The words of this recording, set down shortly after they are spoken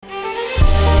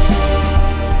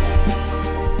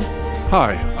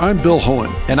Hi, I'm Bill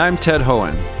Hohen. And I'm Ted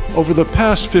Hohen. Over the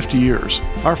past 50 years,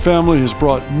 our family has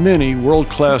brought many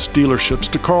world-class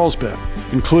dealerships to Carlsbad,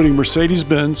 including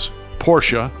Mercedes-Benz,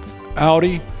 Porsche,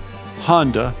 Audi,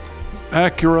 Honda,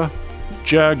 Acura,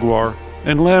 Jaguar,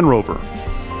 and Land Rover.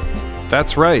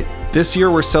 That's right. This year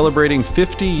we're celebrating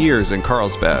 50 years in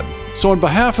Carlsbad. So on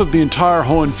behalf of the entire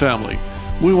Hohen family,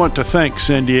 we want to thank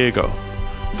San Diego.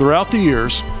 Throughout the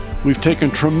years, we've taken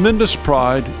tremendous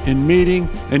pride in meeting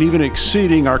and even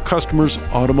exceeding our customers'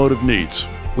 automotive needs.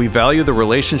 We value the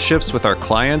relationships with our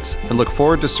clients and look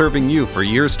forward to serving you for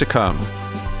years to come.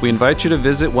 We invite you to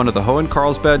visit one of the Hohen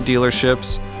Carlsbad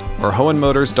dealerships or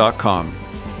hohenmotors.com.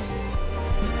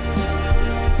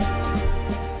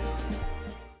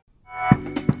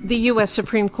 The U.S.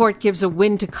 Supreme Court gives a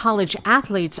win to college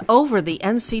athletes over the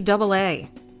NCAA.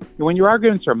 When your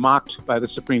arguments are mocked by the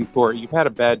Supreme Court, you've had a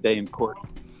bad day in court.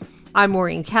 I'm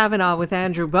Maureen Cavanaugh with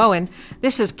Andrew Bowen.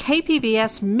 This is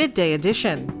KPBS Midday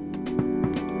Edition.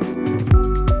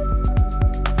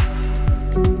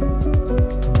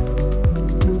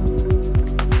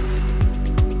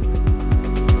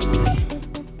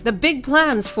 The big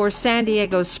plans for San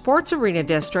Diego's Sports Arena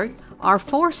District are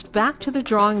forced back to the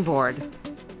drawing board.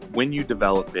 When you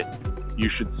develop it, you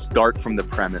should start from the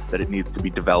premise that it needs to be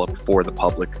developed for the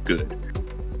public good.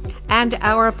 And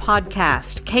our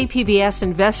podcast, KPBS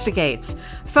Investigates,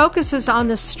 focuses on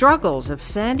the struggles of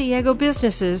San Diego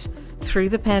businesses through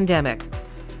the pandemic.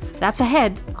 That's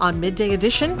ahead on Midday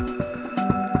Edition.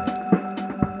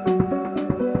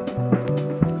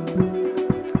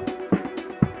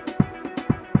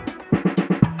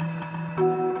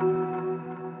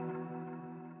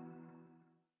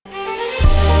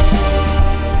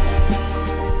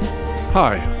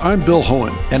 Hi, I'm Bill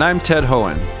Hohen. And I'm Ted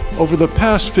Hohen. Over the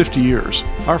past 50 years,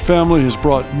 our family has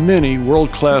brought many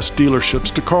world-class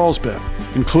dealerships to Carlsbad,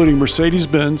 including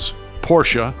Mercedes-Benz,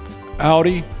 Porsche,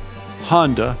 Audi,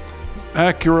 Honda,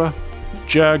 Acura,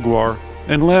 Jaguar,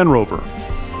 and Land Rover.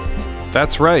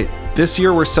 That's right. This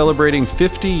year we're celebrating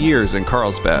 50 years in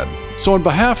Carlsbad. So on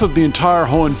behalf of the entire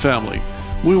Hohen family,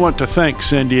 we want to thank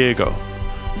San Diego.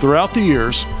 Throughout the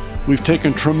years, we've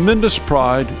taken tremendous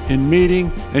pride in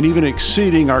meeting and even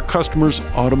exceeding our customers'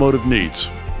 automotive needs.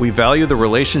 We value the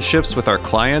relationships with our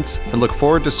clients and look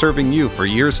forward to serving you for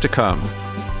years to come.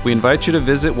 We invite you to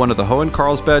visit one of the Hohen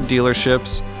Carlsbad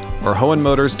dealerships or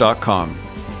hohenmotors.com.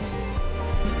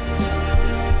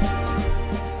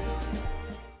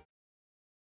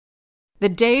 The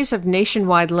days of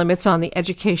nationwide limits on the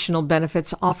educational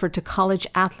benefits offered to college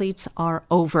athletes are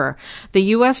over. The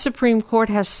U.S. Supreme Court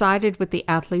has sided with the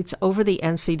athletes over the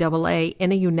NCAA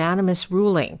in a unanimous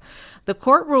ruling. The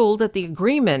court ruled that the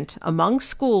agreement among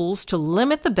schools to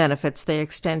limit the benefits they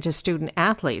extend to student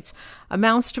athletes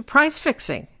amounts to price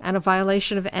fixing and a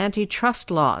violation of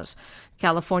antitrust laws.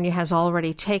 California has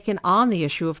already taken on the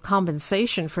issue of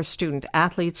compensation for student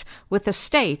athletes with the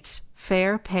state's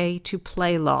Fair Pay to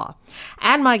Play law.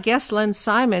 And my guest, Len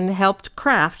Simon, helped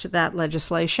craft that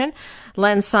legislation.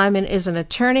 Len Simon is an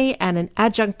attorney and an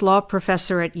adjunct law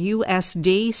professor at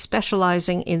USD,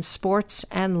 specializing in sports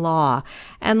and law.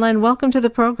 And Len, welcome to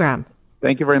the program.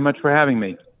 Thank you very much for having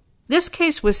me. This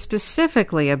case was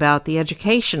specifically about the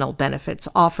educational benefits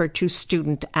offered to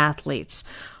student athletes.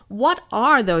 What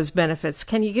are those benefits?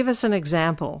 Can you give us an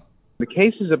example? The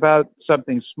case is about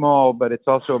something small, but it's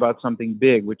also about something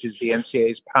big, which is the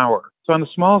NCAA's power. So on the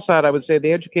small side, I would say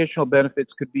the educational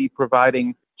benefits could be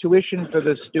providing tuition for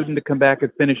the student to come back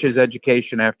and finish his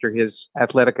education after his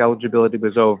athletic eligibility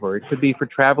was over. It could be for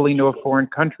traveling to a foreign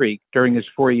country during his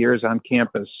 4 years on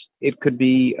campus. It could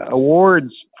be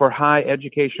awards for high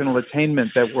educational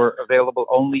attainment that were available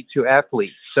only to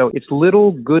athletes. So it's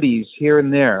little goodies here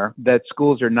and there that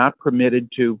schools are not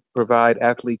permitted to provide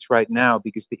athletes right now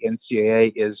because the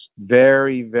NCAA is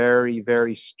very, very,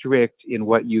 very strict in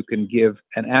what you can give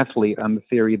an athlete on the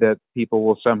theory that people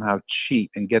will somehow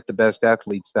cheat and get the best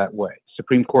athletes that way.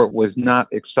 Supreme Court was not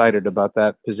excited about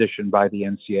that position by the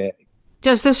NCAA.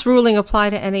 Does this ruling apply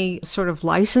to any sort of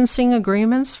licensing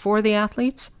agreements for the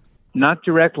athletes? Not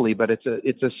directly, but it's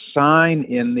a sign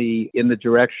in the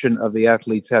direction of the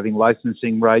athletes having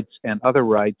licensing rights and other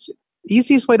rights. The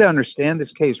easiest way to understand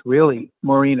this case, really,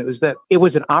 Maureen, is that it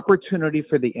was an opportunity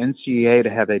for the NCAA to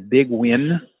have a big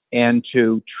win and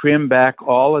to trim back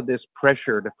all of this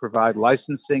pressure to provide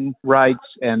licensing rights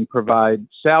and provide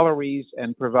salaries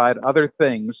and provide other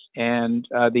things. And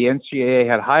the NCAA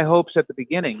had high hopes at the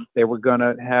beginning. They were going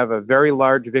to have a very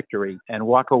large victory and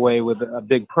walk away with a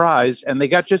big prize. And they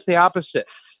got just the opposite.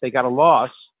 They got a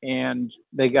loss. and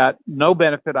they got no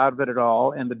benefit out of it at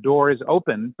all. And the door is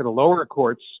open for the lower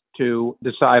courts to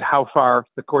decide how far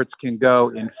the courts can go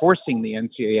in forcing the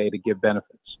NCAA to give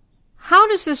benefits. How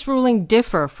does this ruling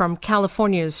differ from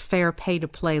California's fair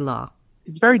pay-to-play law?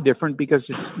 It's very different because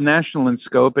it's national in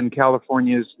scope, and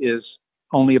California's is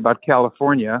only about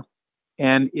California.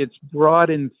 And it's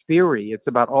broad in theory. It's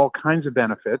about all kinds of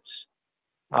benefits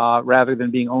rather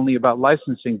than being only about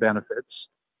licensing benefits.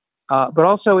 But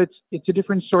also, it's a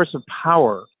different source of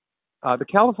power. The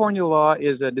California law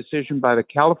is a decision by the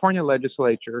California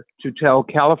legislature to tell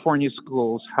California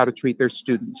schools how to treat their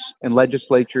students. And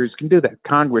legislatures can do that.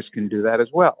 Congress can do that as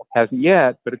well. Hasn't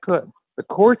yet, but it could. The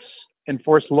courts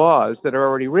enforce laws that are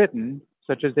already written,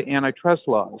 such as the antitrust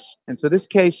laws. And so this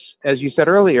case, as you said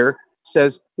earlier,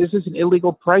 says this is an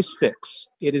illegal price fix.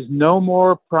 It is no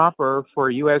more proper for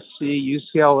USC,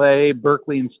 UCLA,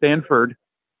 Berkeley, and Stanford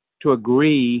to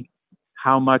agree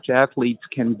how much athletes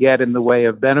can get in the way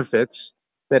of benefits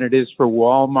than it is for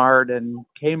Walmart and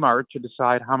Kmart to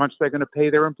decide how much they're going to pay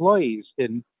their employees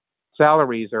in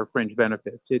salaries or fringe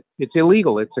benefits. It's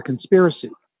illegal. It's a conspiracy.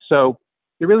 So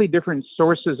they're really different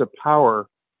sources of power,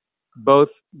 both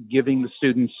giving the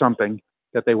students something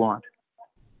that they want.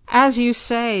 As you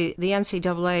say, the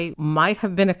NCAA might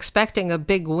have been expecting a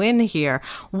big win here.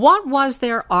 What was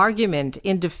their argument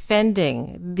in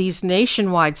defending these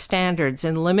nationwide standards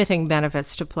and limiting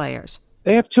benefits to players?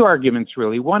 They have two arguments,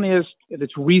 really. One is that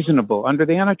it's reasonable. Under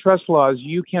the antitrust laws,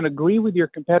 you can agree with your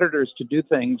competitors to do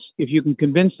things if you can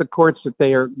convince the courts that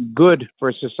they are good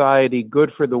for society,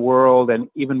 good for the world, and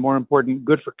even more important,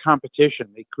 good for competition.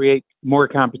 They create more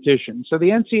competition. So the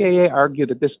NCAA argued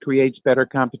that this creates better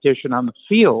competition on the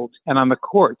field and on the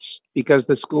courts because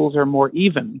the schools are more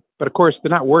even. But of course, they're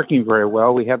not working very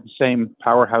well. We have the same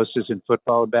powerhouses in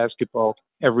football and basketball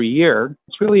every year.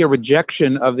 It's really a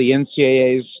rejection of the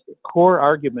NCAA's core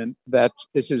argument that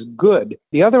this is good.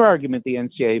 The other argument the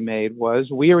NCAA made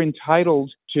was we are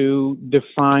entitled to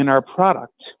define our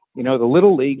product. You know, the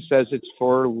Little League says it's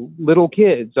for little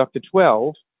kids up to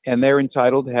 12, and they're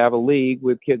entitled to have a league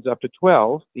with kids up to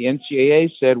 12. The NCAA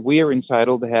said we are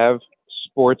entitled to have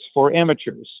sports for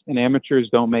amateurs, and amateurs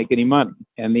don't make any money.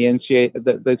 And the NCAA,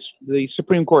 the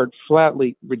Supreme Court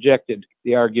flatly rejected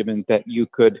the argument that you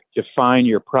could define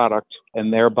your product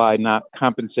and thereby not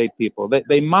compensate people.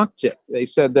 They mocked it. They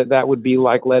said that that would be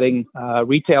like letting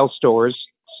retail stores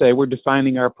say we're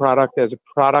defining our product as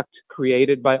a product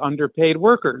created by underpaid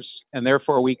workers, and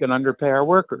therefore we can underpay our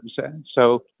workers. And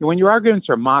so when your arguments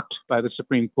are mocked by the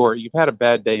Supreme Court, you've had a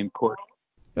bad day in court.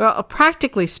 Well,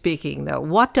 practically speaking, though,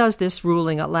 what does this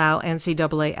ruling allow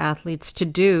NCAA athletes to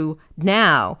do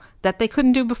now that they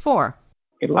couldn't do before?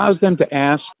 It allows them to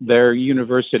ask their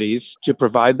universities to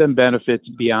provide them benefits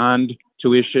beyond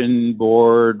tuition,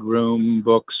 board, room,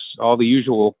 books, all the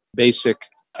usual basic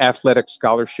athletic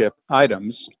scholarship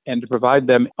items, and to provide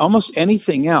them almost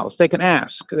anything else. They can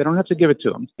ask. They don't have to give it to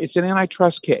them. It's an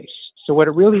antitrust case. So what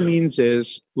it really means is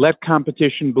let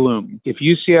competition bloom. If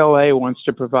UCLA wants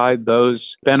to provide those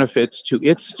benefits to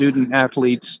its student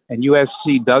athletes and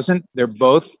USC doesn't, they're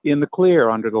both in the clear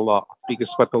under the law, because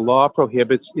what the law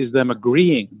prohibits is them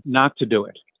agreeing not to do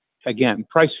it. Again,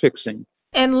 price fixing.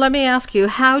 And let me ask you,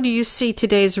 how do you see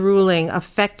today's ruling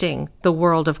affecting the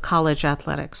world of college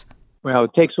athletics? Well,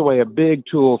 it takes away a big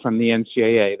tool from the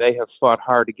NCAA. They have fought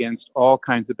hard against all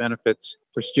kinds of benefits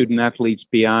for student athletes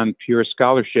beyond pure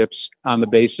scholarships on the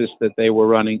basis that they were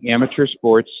running amateur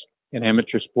sports, and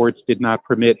amateur sports did not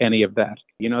permit any of that.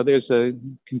 You know, there's a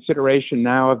consideration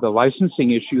now of the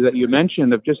licensing issue that you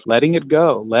mentioned of just letting it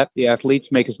go. Let the athletes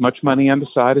make as much money on the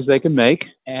side as they can make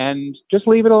and just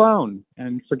leave it alone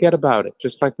and forget about it.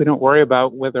 Just like we don't worry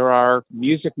about whether our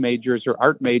music majors or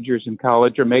art majors in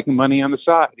college are making money on the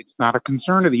side. It's not a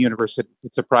concern of the university.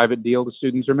 It's a private deal the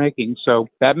students are making. So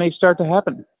that may start to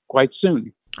happen quite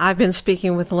soon. I've been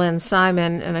speaking with Len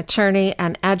Simon, an attorney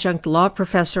and adjunct law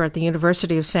professor at the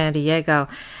University of San Diego.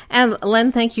 And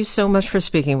Len, thank you so much for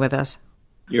speaking with us.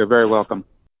 You're very welcome.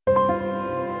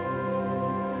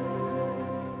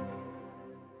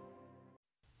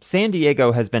 San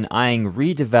Diego has been eyeing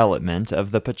redevelopment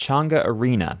of the Pechanga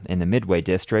Arena in the Midway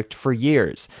District for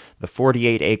years. The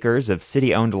 48 acres of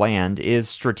city-owned land is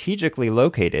strategically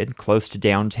located close to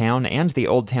downtown and the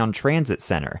Old Town Transit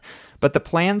Center. But the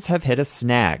plans have hit a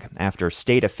snag after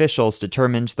state officials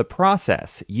determined the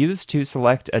process used to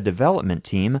select a development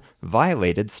team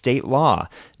violated state law.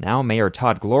 Now Mayor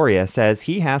Todd Gloria says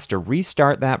he has to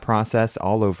restart that process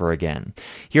all over again.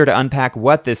 Here to unpack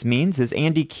what this means is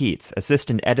Andy Keats,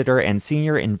 assistant editor and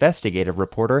senior investigative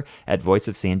reporter at Voice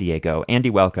of San Diego.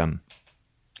 Andy, welcome.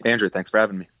 Andrew, thanks for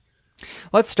having me.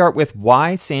 Let's start with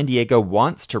why San Diego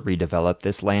wants to redevelop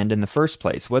this land in the first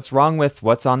place. What's wrong with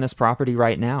what's on this property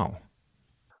right now?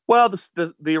 Well,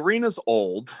 the arena's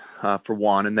old, for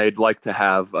one, and they'd like to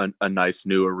have a nice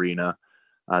new arena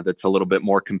that's a little bit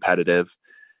more competitive.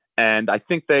 And I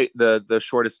think the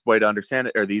shortest way to understand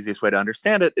it, or the easiest way to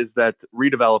understand it, is that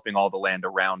redeveloping all the land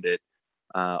around it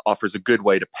offers a good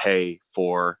way to pay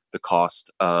for the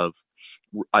cost of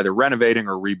either renovating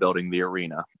or rebuilding the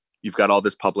arena. You've got all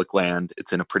this public land.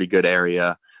 It's in a pretty good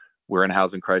area. We're in a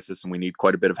housing crisis and we need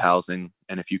quite a bit of housing.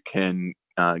 And if you can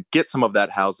get some of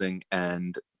that housing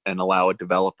and allow a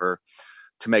developer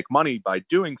to make money by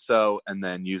doing so, and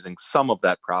then using some of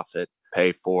that profit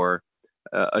pay for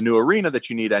a new arena that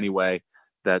you need anyway,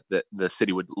 that the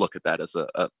city would look at that as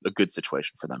a good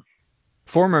situation for them.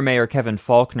 Former Mayor Kevin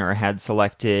Faulconer had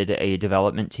selected a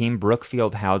development team,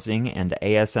 Brookfield Housing and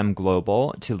ASM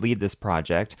Global, to lead this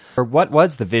project. What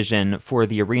was the vision for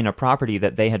the arena property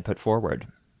that they had put forward?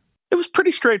 It was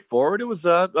pretty straightforward. It was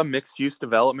a mixed-use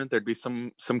development. There'd be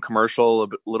some commercial, a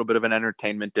little bit of an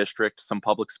entertainment district, some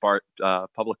public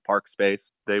park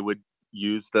space. They would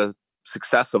use the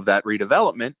success of that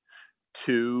redevelopment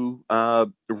to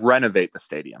renovate the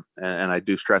stadium, and I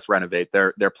do stress renovate.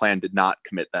 Their plan did not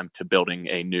commit them to building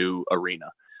a new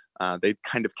arena. They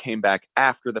kind of came back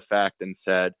after the fact and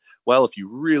said, well, if you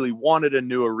really wanted a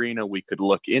new arena, we could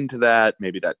look into that.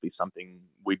 Maybe that'd be something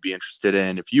we'd be interested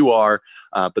in if you are,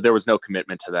 but there was no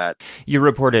commitment to that. You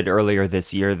reported earlier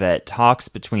this year that talks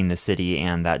between the city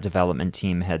and that development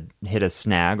team had hit a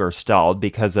snag or stalled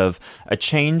because of a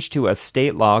change to a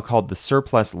state law called the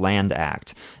Surplus Land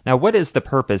Act. Now, what is the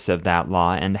purpose of that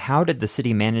law, and how did the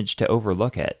city manage to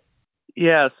overlook it?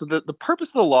 Yeah, so the purpose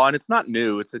of the law, and it's not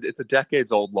new, it's a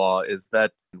decades-old law, is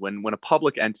that when a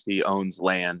public entity owns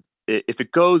land, if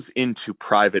it goes into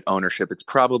private ownership, it's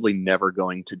probably never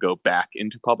going to go back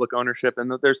into public ownership, and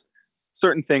that there's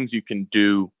certain things you can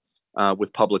do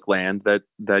with public land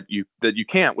that you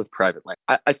can't with private land.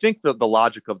 I think that the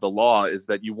logic of the law is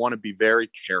that you want to be very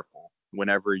careful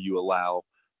whenever you allow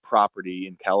property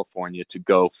in California to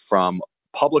go from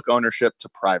public ownership to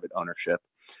private ownership.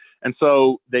 And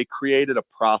so they created a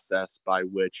process by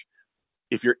which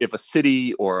if a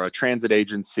city or a transit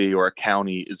agency or a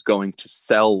county is going to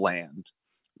sell land,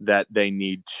 that they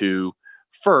need to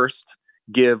first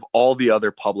give all the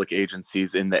other public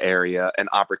agencies in the area an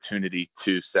opportunity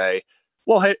to say,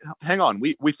 well, hey, hang on,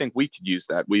 we think we could use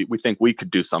that. We think we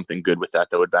could do something good with that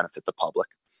would benefit the public.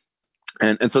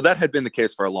 And so that had been the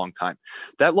case for a long time.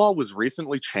 That law was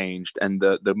recently changed, and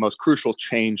the most crucial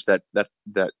change that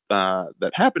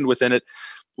happened within it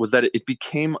was that it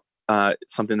became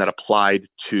something that applied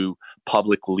to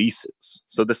public leases.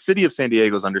 So the city of San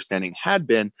Diego's understanding had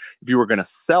been, if you were going to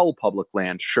sell public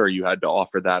land, sure, you had to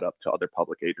offer that up to other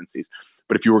public agencies.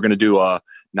 But if you were going to do a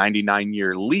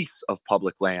 99-year lease of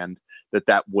public land,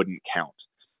 that wouldn't count.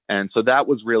 And so that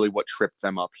was really what tripped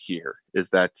them up here, is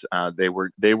that they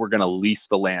were going to lease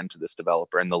the land to this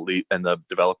developer, and the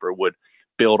developer would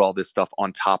build all this stuff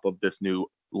on top of this new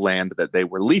land that they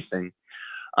were leasing.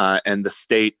 And the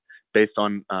state, based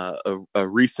on a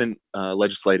recent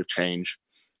legislative change,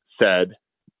 said,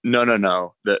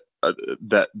 no,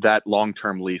 that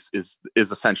long-term lease is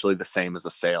essentially the same as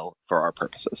a sale for our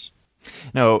purposes.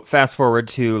 Now, fast forward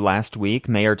to last week,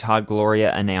 Mayor Todd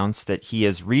Gloria announced that he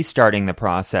is restarting the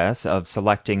process of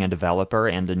selecting a developer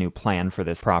and a new plan for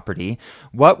this property.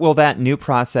 What will that new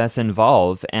process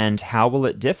involve, and how will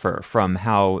it differ from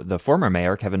how the former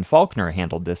mayor, Kevin Faulconer,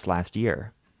 handled this last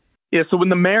year? Yeah, so when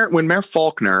Mayor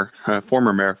Faulconer,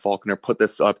 former Mayor Faulconer, put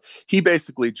this up, he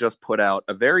basically just put out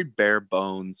a very bare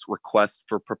bones request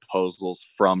for proposals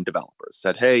from developers.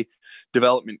 Said, hey,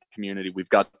 development community, we've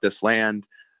got this land.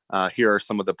 Here are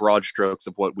some of the broad strokes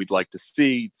of what we'd like to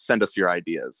see. Send us your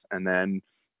ideas. And then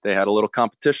they had a little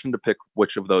competition to pick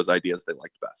which of those ideas they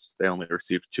liked best. They only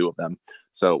received 2 of them,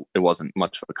 so it wasn't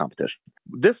much of a competition.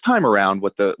 This time around,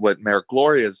 what Mayor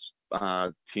Gloria's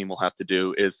team will have to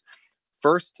do is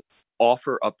first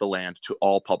offer up the land to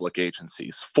all public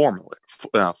agencies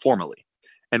formally.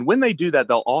 And when they do that,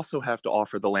 they'll also have to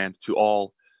offer the land to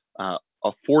all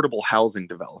affordable housing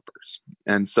developers.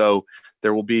 And so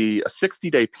there will be a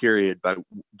 60-day period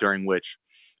during which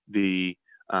the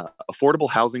affordable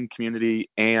housing community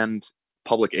and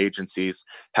public agencies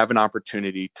have an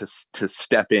opportunity to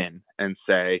step in and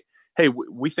say, hey,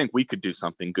 we think we could do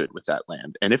something good with that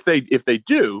land. And if they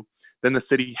do, then the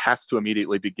city has to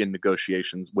immediately begin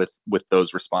negotiations with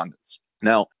those respondents.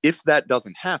 Now, if that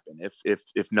doesn't happen,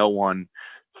 if no one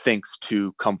thinks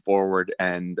to come forward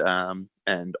and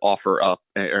offer up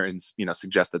or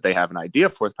suggest that they have an idea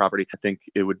for the property, I think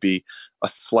it would be a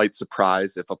slight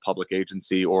surprise if a public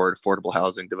agency or an affordable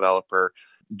housing developer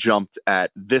jumped at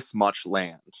this much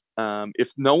land.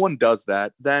 If no one does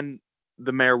that, then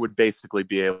the mayor would basically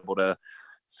be able to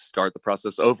start the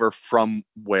process over from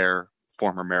where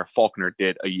former Mayor Faulconer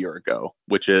did a year ago,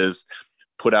 which is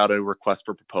put out a request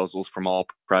for proposals from all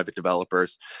private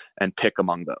developers and pick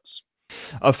among those.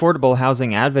 Affordable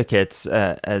housing advocates,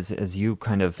 as you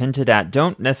kind of hinted at,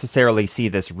 don't necessarily see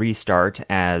this restart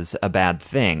as a bad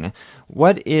thing.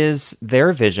 What is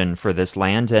their vision for this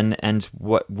land, and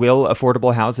what will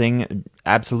affordable housing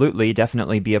absolutely,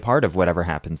 definitely be a part of whatever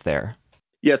happens there?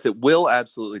 Yes, it will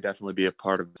absolutely definitely be a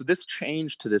part of it. So this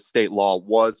change to this state law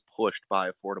was pushed by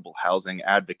affordable housing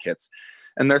advocates.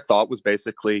 And their thought was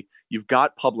basically, you've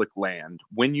got public land.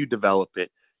 When you develop it,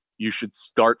 you should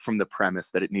start from the premise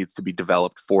that it needs to be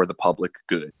developed for the public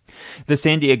good. The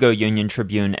San Diego Union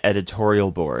Tribune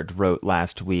editorial board wrote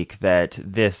last week that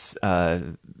this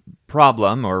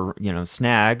problem or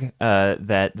snag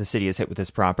that the city has hit with this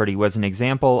property was an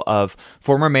example of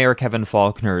former Mayor Kevin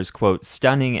Faulconer's, quote,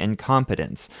 stunning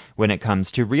incompetence when it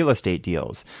comes to real estate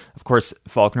deals. Of course,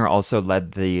 Faulconer also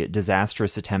led the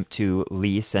disastrous attempt to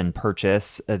lease and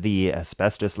purchase the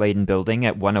asbestos-laden building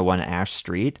at 101 Ash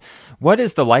Street. What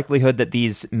is the likelihood that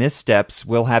these missteps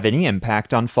will have any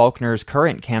impact on Faulconer's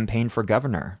current campaign for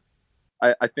governor?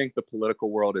 I think the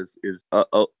political world is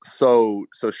so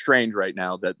strange right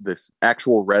now that this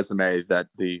actual resume that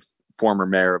the former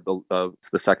mayor of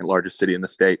the second largest city in the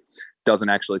state doesn't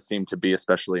actually seem to be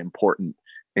especially important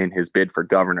in his bid for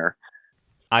governor.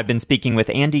 I've been speaking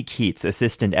with Andy Keats,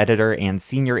 assistant editor and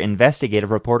senior investigative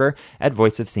reporter at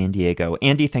Voice of San Diego.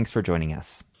 Andy, thanks for joining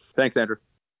us. Thanks, Andrew.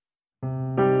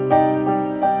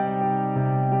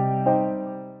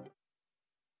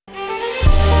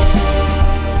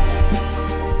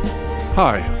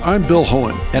 Hi, I'm Bill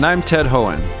Hohen. And I'm Ted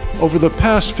Hohen. Over the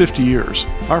past 50 years,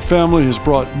 our family has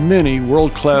brought many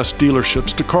world-class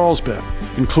dealerships to Carlsbad,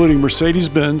 including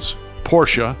Mercedes-Benz,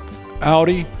 Porsche,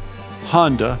 Audi,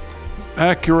 Honda,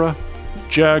 Acura,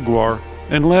 Jaguar,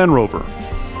 and Land Rover.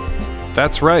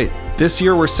 That's right. This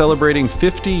year we're celebrating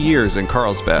 50 years in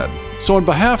Carlsbad. So on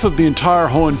behalf of the entire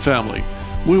Hohen family,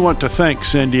 we want to thank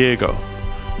San Diego.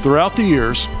 Throughout the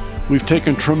years, we've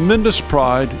taken tremendous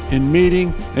pride in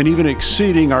meeting and even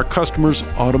exceeding our customers'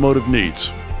 automotive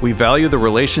needs. We value the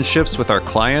relationships with our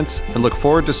clients and look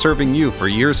forward to serving you for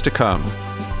years to come.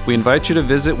 We invite you to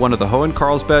visit one of the Hohen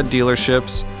Carlsbad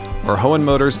dealerships or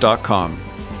hohenmotors.com.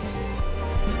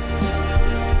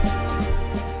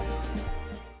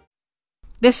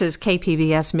 This is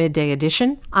KPBS Midday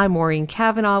Edition. I'm Maureen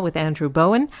Cavanaugh with Andrew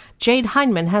Bowen. Jade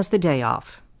Hindman has the day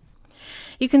off.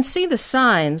 You can see the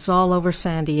signs all over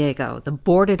San Diego, the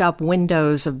boarded-up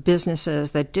windows of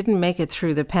businesses that didn't make it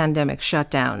through the pandemic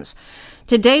shutdowns.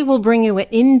 Today, we'll bring you an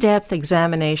in-depth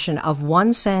examination of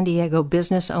one San Diego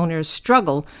business owner's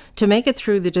struggle to make it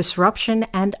through the disruption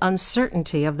and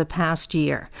uncertainty of the past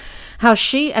year, how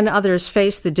she and others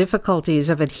face the difficulties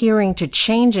of adhering to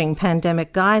changing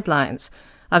pandemic guidelines,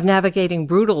 of navigating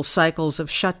brutal cycles of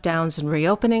shutdowns and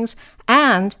reopenings,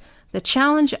 and the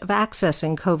challenge of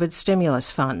accessing COVID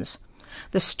stimulus funds.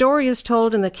 The story is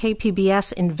told in the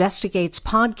KPBS Investigates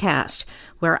podcast,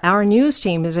 where our news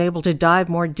team is able to dive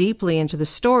more deeply into the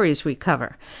stories we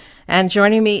cover. And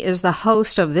joining me is the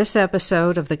host of this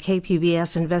episode of the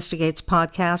KPBS Investigates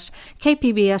podcast,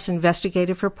 KPBS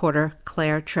investigative reporter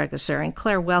Claire Trageser. And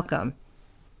Claire, welcome.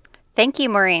 Thank you,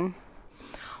 Maureen.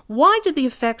 Why did the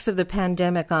effects of the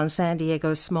pandemic on San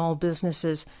Diego's small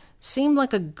businesses seem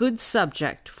like a good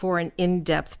subject for an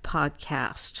in-depth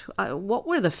podcast? What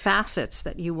were the facets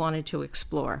that you wanted to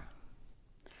explore?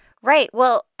 Right.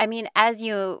 Well, I mean, as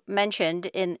you mentioned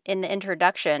in the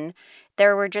introduction,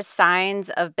 there were just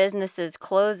signs of businesses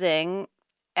closing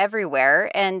everywhere.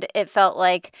 And it felt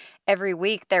like every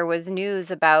week there was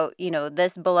news about,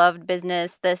 this beloved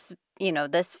business, this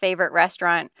favorite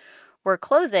restaurant were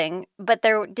closing, but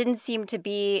there didn't seem to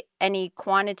be any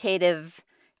quantitative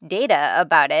data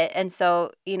about it. And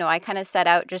so, I kind of set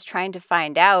out just trying to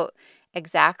find out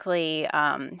exactly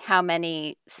how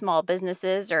many small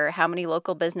businesses or how many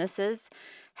local businesses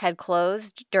had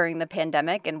closed during the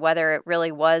pandemic and whether it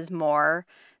really was more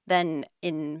than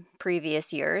in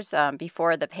previous years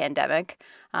before the pandemic.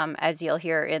 As you'll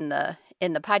hear in the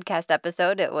podcast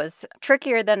episode, it was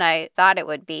trickier than I thought it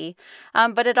would be.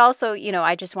 But it also,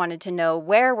 I just wanted to know,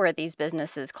 where were these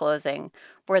businesses closing?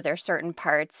 Were there certain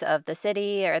parts of the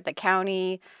city or the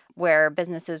county where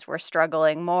businesses were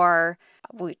struggling more?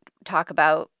 We talk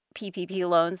about PPP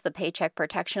loans, the Paycheck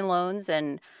Protection loans,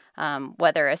 and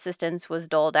whether assistance was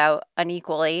doled out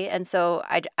unequally. And so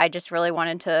I just really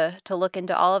wanted to look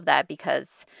into all of that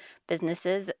because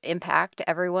businesses impact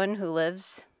everyone who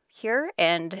lives here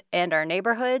and our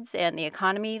neighborhoods and the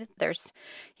economy. There's,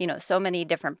 so many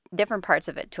different parts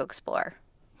of it to explore.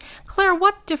 Claire,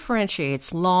 what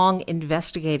differentiates long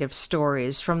investigative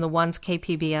stories from the ones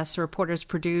KPBS reporters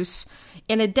produce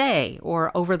in a day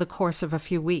or over the course of a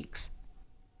few weeks?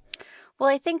 Well,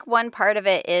 I think one part of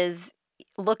it is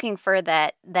looking for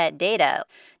that data.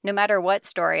 No matter what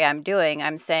story I'm doing,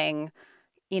 I'm saying,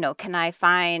 can I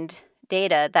find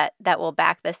data that will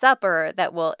back this up or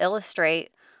that will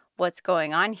illustrate what's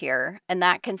going on here? And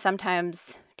that can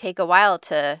sometimes take a while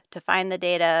to find the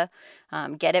data,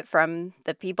 get it from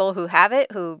the people who have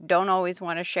it, who don't always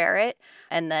want to share it,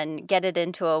 and then get it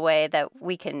into a way that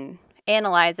we can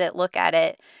analyze it, look at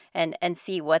it, and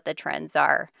see what the trends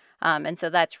are. And so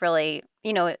that's really,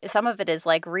 some of it is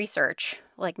like research,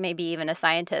 like maybe even a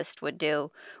scientist would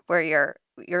do, where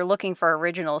you're looking for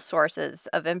original sources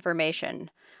of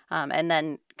information, and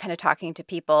then kind of talking to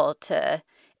people to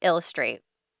illustrate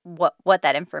what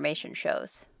that information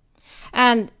shows.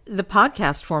 And the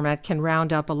podcast format can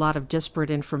round up a lot of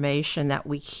disparate information that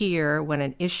we hear when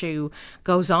an issue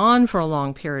goes on for a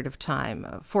long period of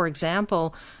time. For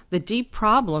example, the deep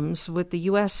problems with the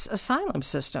U.S. asylum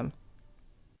system.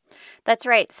 That's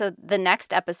right. So the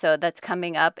next episode that's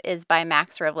coming up is by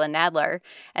Max Rivlin Nadler,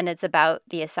 and it's about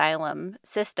the asylum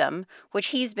system, which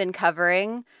he's been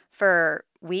covering for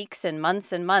weeks and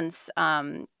months and months.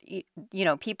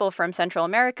 People from Central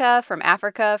America, from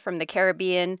Africa, from the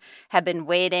Caribbean have been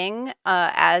waiting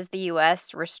as the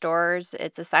U.S. restores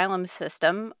its asylum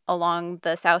system along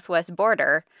the southwest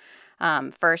border.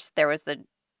 First, there was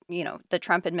the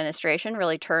Trump administration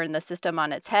really turned the system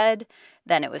on its head.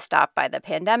 Then it was stopped by the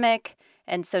pandemic.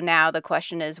 And so now the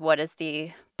question is, what is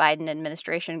the Biden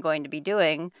administration going to be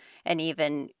doing? And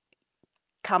even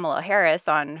Kamala Harris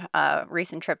on a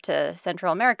recent trip to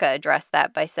Central America addressed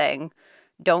that by saying,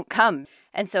 don't come.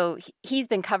 And so he's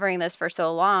been covering this for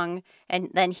so long,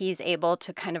 and then he's able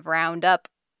to kind of round up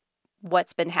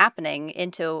what's been happening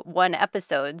into one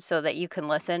episode so that you can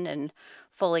listen and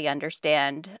fully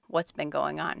understand what's been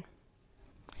going on.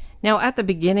 Now, at the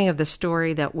beginning of the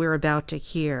story that we're about to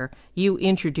hear, you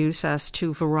introduce us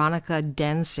to Veronica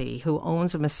Densey, who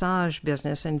owns a massage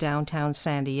business in downtown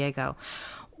San Diego.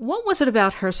 What was it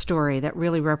about her story that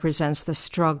really represents the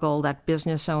struggle that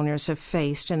business owners have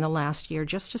faced in the last year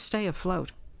just to stay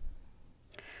afloat?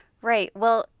 Right.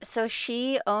 Well, so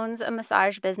she owns a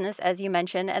massage business, as you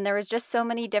mentioned, and there was just so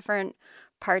many different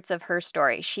parts of her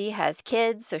story. She has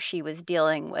kids, so she was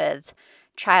dealing with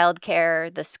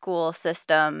childcare, the school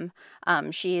system.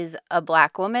 She's a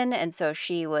Black woman, and so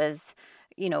she was,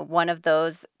 one of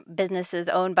those businesses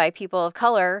owned by people of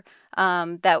color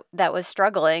that was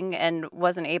struggling and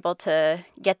wasn't able to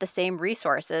get the same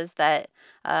resources that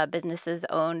businesses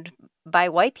owned by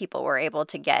white people were able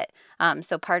to get.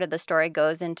 So part of the story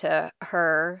goes into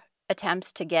her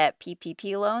attempts to get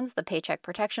PPP loans, the Paycheck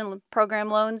Protection Program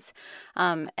loans,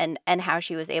 and how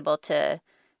she was able to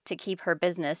keep her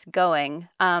business going.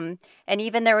 And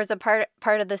even there was a part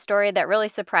of the story that really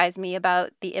surprised me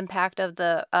about the impact of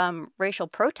the racial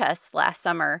protests last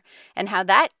summer and how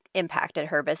that impacted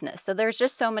her business. So there's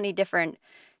just so many different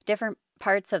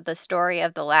parts of the story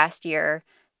of the last year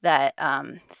that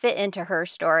fit into her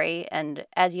story. And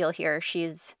as you'll hear,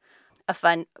 she's a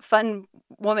fun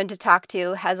woman to talk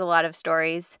to, has a lot of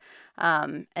stories.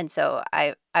 And so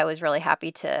I was really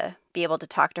happy to be able to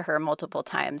talk to her multiple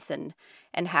times and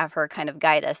have her kind of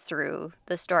guide us through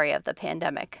the story of the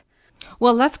pandemic.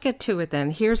 Well, let's get to it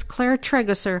then. Here's Claire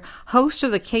Trageser, host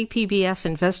of the KPBS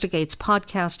Investigates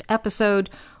podcast episode,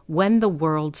 When the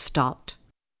World Stopped.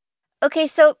 Okay,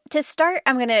 so to start,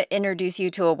 I'm going to introduce you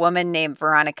to a woman named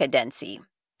Veronica Densey.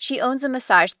 She owns a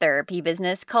massage therapy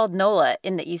business called NOLA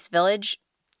in the East Village,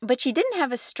 but she didn't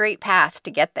have a straight path to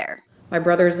get there. My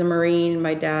brother's a Marine,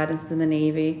 my dad is in the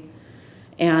Navy,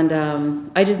 and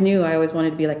I just knew I always wanted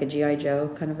to be like a G.I. Joe,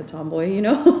 kind of a tomboy,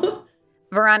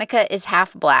 Veronica is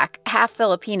half Black, half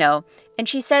Filipino, and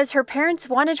she says her parents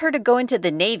wanted her to go into the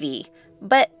Navy,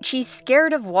 but she's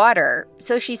scared of water,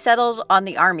 so she settled on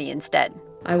the Army instead.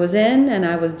 I was in, and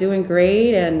I was doing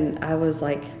great, and I was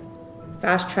like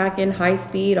fast tracking, high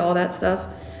speed, all that stuff.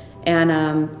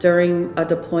 And during a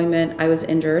deployment, I was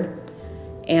injured,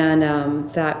 and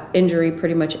that injury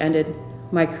pretty much ended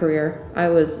my career. I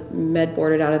was med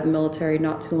boarded out of the military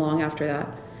not too long after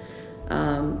that.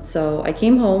 So I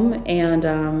came home, and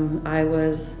I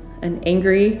was an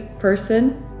angry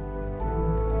person.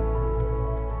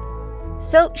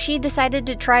 So she decided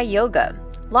to try yoga.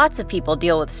 Lots of people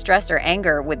deal with stress or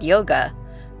anger with yoga,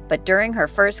 but during her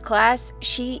first class,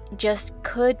 she just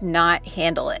could not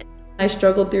handle it. I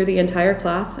struggled through the entire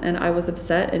class and I was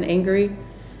upset and angry.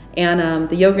 And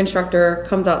the yoga instructor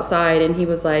comes outside and he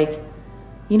was like,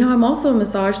 I'm also a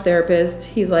massage therapist.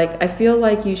 He's like, I feel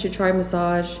like you should try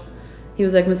massage. He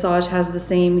was like, massage has the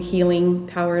same healing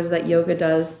powers that yoga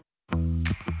does.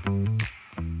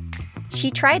 She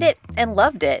tried it and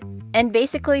loved it. And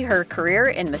basically her career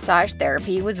in massage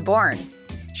therapy was born.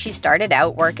 She started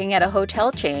out working at a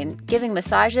hotel chain, giving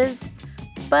massages,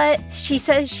 but she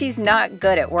says she's not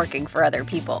good at working for other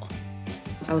people.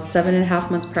 I was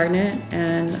 7.5 months pregnant,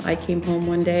 and I came home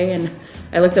one day and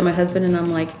I looked at my husband and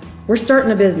I'm like, we're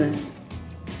starting a business.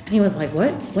 And he was like,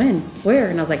 what? When? Where?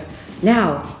 And I was like,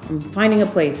 now. I'm finding a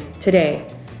place today.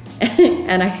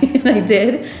 and I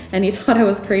did, and he thought I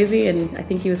was crazy, and I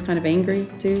think he was kind of angry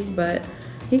too, but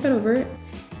he got over it.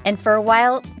 And for a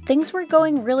while, things were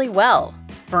going really well.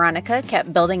 Veronica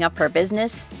kept building up her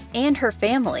business and her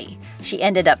family. She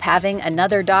ended up having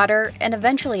another daughter and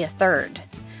eventually a third.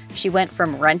 She went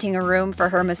from renting a room for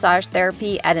her massage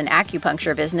therapy at an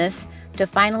acupuncture business to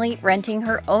finally renting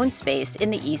her own space in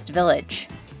the East Village.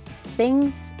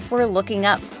 Things were looking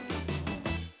up.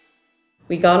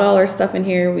 We got all our stuff in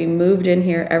here, we moved in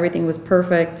here, everything was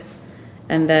perfect,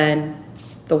 and then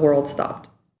the world stopped.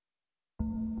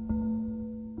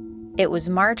 It was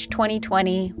March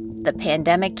 2020, the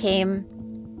pandemic came,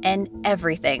 and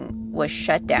everything was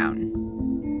shut down.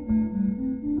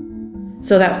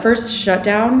 So that first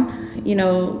shutdown,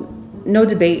 no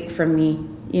debate from me,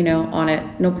 on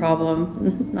it, no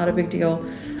problem, not a big deal.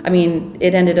 I mean,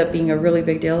 it ended up being a really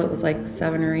big deal. It was like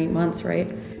 7 or 8 months,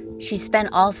 right? She spent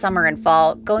all summer and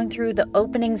fall going through the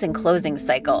openings and closings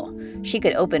cycle. She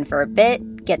could open for a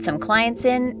bit, get some clients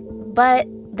in, but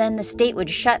then the state would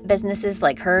shut businesses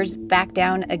like hers back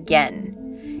down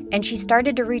again. And she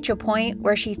started to reach a point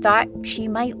where she thought she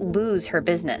might lose her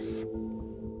business.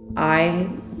 I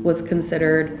was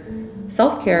considered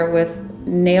self-care with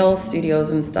nail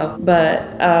studios and stuff, but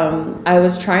I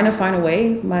was trying to find a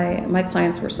way. My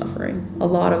clients were suffering. A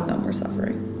lot of them were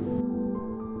suffering.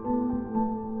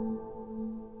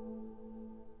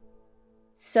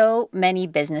 So many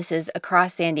businesses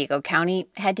across San Diego County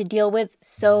had to deal with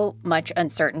so much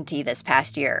uncertainty this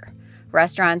past year.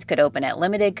 Restaurants could open at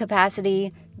limited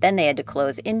capacity, then they had to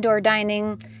close indoor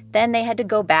dining, then they had to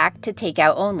go back to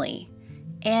takeout only.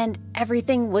 And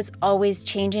everything was always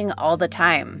changing all the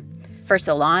time. For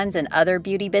salons and other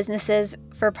beauty businesses,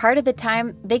 for part of the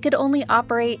time, they could only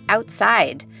operate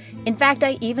outside. In fact,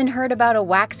 I even heard about a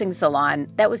waxing salon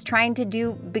that was trying to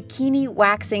do bikini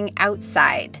waxing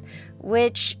outside,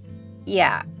 which,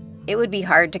 yeah, it would be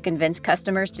hard to convince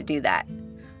customers to do that.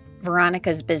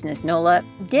 Veronica's business, NOLA,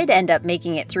 did end up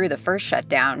making it through the first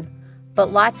shutdown,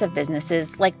 but lots of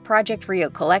businesses, like Project Rio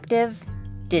Collective,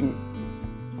 didn't.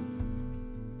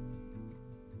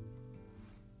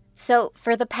 So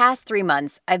for the past 3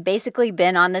 months, I've basically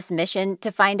been on this mission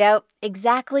to find out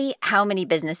exactly how many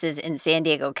businesses in San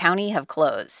Diego County have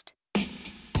closed.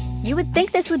 You would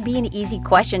think this would be an easy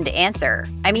question to answer.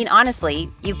 I mean,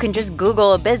 honestly, you can just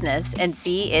Google a business and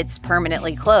see it's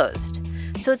permanently closed.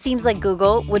 So it seems like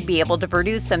Google would be able to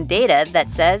produce some data that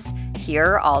says, here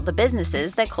are all the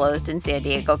businesses that closed in San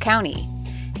Diego County.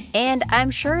 And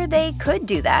I'm sure they could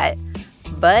do that,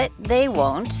 but they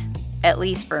won't, at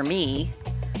least for me.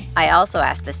 I also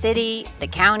asked the city, the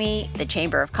county, the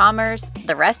Chamber of Commerce,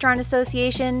 the Restaurant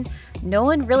Association. No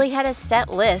one really had a set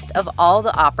list of all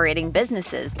the operating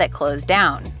businesses that closed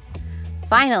down.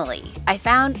 Finally, I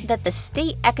found that the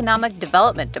State Economic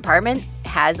Development Department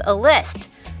has a list.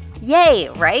 Yay,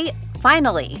 right?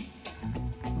 Finally.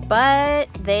 But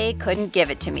they couldn't give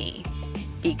it to me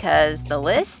because the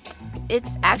list,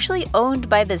 it's actually owned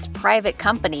by this private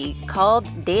company called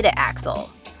DataAxle.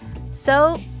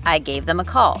 So I gave them a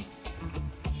call.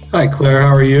 Hi, Claire.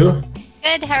 How are you?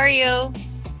 Good. How are you?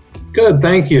 Good.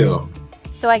 Thank you.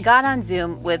 So I got on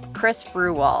Zoom with Chris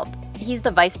Fruwald. He's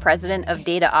the vice president of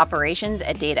data operations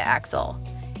at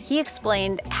DataAxle. He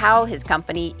explained how his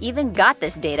company even got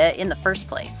this data in the first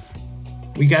place.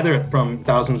 We gather it from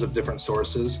thousands of different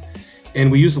sources,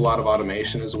 and we use a lot of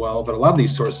automation as well, but a lot of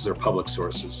these sources are public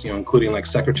sources, including like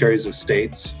secretaries of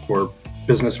states for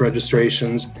business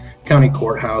registrations, county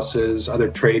courthouses, other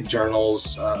trade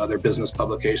journals, other business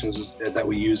publications that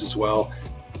we use as well.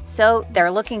 So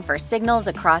they're looking for signals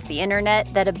across the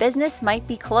internet that a business might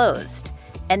be closed.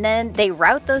 And then they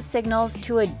route those signals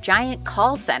to a giant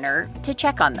call center to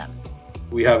check on them.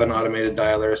 We have an automated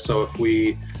dialer, so if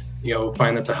we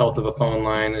find that the health of a phone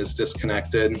line is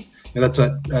disconnected, And that's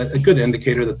a good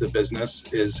indicator that the business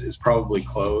is probably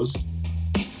closed.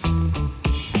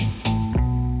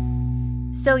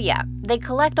 So yeah, they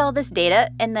collect all this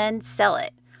data and then sell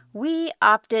it. We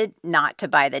opted not to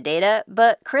buy the data,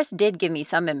 but Chris did give me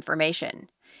some information.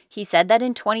 He said that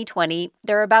in 2020,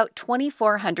 there are about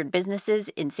 2,400 businesses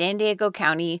in San Diego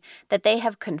County that they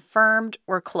have confirmed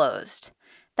were closed.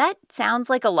 That sounds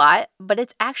like a lot, but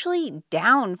it's actually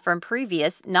down from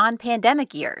previous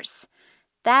non-pandemic years.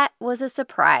 That was a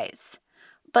surprise.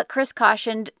 But Chris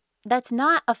cautioned that's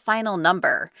not a final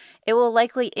number. It will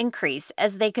likely increase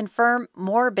as they confirm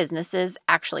more businesses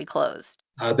actually closed.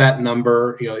 That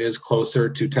number, is closer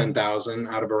to 10,000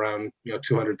 out of around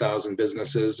 200,000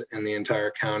 businesses in the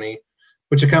entire county,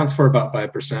 which accounts for about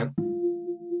 5%.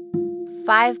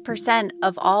 5%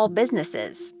 of all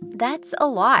businesses. That's a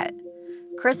lot.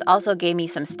 Chris also gave me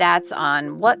some stats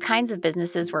on what kinds of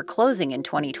businesses were closing in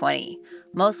 2020.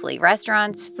 Mostly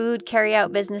restaurants, food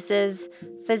carryout businesses,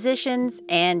 physicians,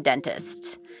 and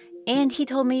dentists. And he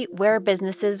told me where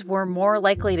businesses were more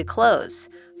likely to close.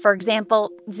 For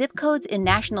example, zip codes in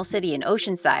National City and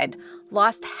Oceanside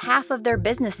lost half of their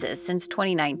businesses since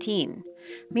 2019.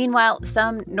 Meanwhile,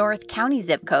 some North County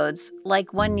zip codes,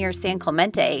 like one near San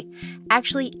Clemente,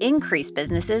 actually increased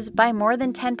businesses by more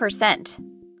than 10%.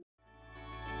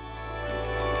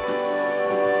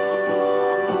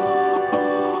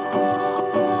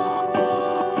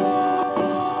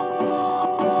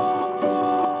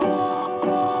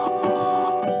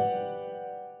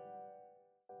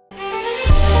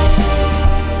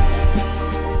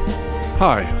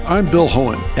 Hi, I'm Bill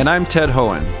Hohen. And I'm Ted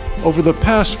Hohen. Over the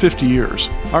past 50 years,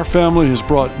 our family has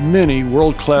brought many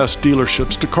world-class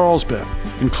dealerships to Carlsbad,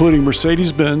 including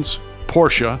Mercedes-Benz,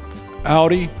 Porsche,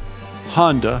 Audi,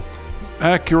 Honda,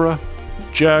 Acura,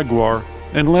 Jaguar,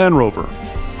 and Land Rover.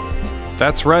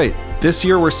 That's right. This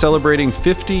year we're celebrating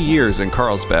 50 years in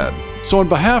Carlsbad. So on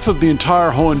behalf of the entire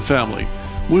Hohen family,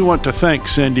 we want to thank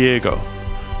San Diego.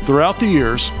 Throughout the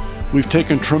years, we've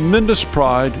taken tremendous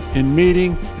pride in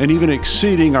meeting and even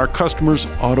exceeding our customers'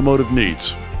 automotive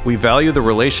needs. We value the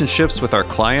relationships with our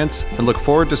clients and look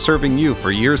forward to serving you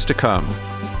for years to come.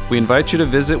 We invite you to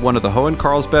visit one of the Hohen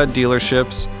Carlsbad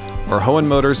dealerships or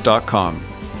hohenmotors.com.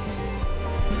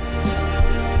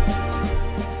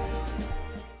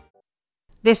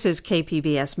 This is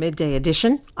KPBS Midday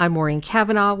Edition. I'm Maureen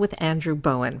Cavanaugh with Andrew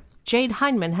Bowen. Jade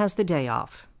Hindman has the day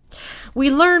off. We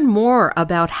learn more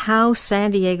about how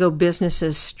San Diego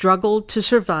businesses struggled to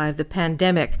survive the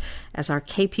pandemic as our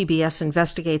KPBS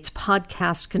Investigates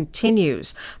podcast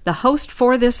continues. The host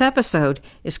for this episode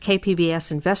is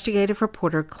KPBS investigative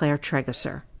reporter Claire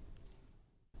Trageser.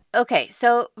 Okay,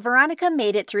 so Veronica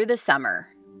made it through the summer.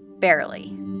 Barely.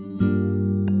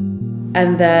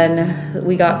 And then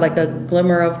we got like a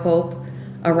glimmer of hope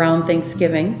around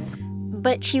Thanksgiving.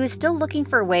 But she was still looking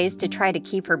for ways to try to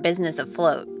keep her business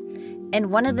afloat. And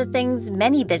one of the things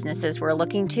many businesses were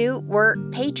looking to were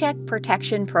Paycheck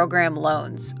Protection Program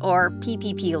loans, or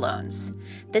PPP loans.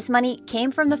 This money came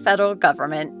from the federal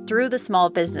government through the Small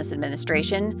Business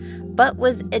Administration, but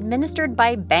was administered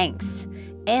by banks.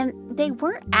 And they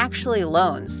weren't actually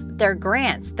loans. They're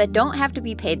grants that don't have to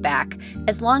be paid back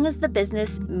as long as the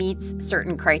business meets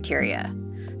certain criteria.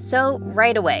 So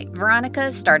right away,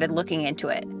 Veronica started looking into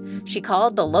it. She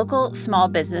called the local Small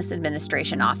Business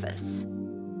Administration office.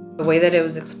 The way that it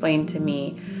was explained to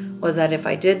me was that if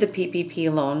I did the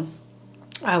PPP loan,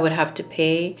 I would have to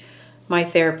pay my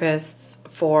therapists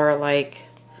for like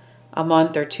a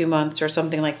month or 2 months or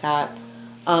something like that,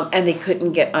 and they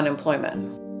couldn't get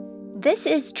unemployment. This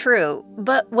is true,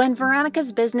 but when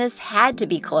Veronica's business had to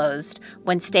be closed,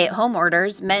 when stay-at-home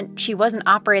orders meant she wasn't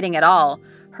operating at all,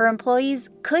 her employees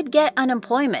could get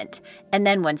unemployment. And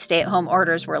then when stay-at-home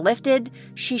orders were lifted,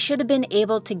 she should have been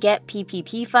able to get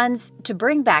PPP funds to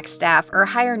bring back staff or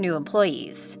hire new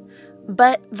employees.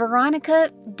 But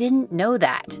Veronica didn't know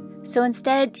that. So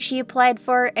instead, she applied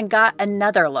for and got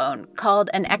another loan called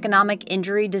an Economic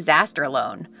Injury Disaster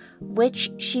Loan,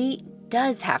 which she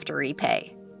does have to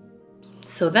repay.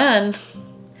 So then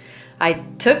I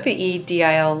took the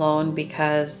EDIL loan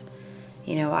because,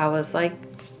 I was like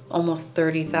almost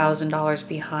 $30,000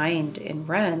 behind in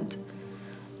rent.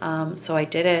 So I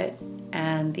did it,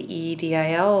 and the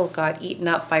EDIL got eaten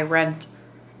up by rent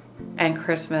and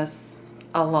Christmas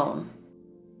alone.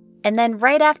 And then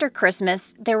right after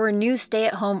Christmas, there were new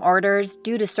stay-at-home orders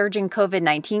due to surging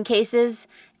COVID-19 cases,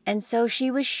 and so she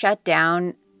was shut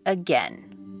down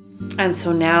again. And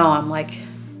so now I'm like,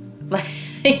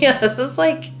 this is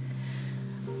like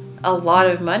a lot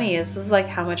of money. This is like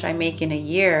how much I make in a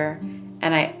year,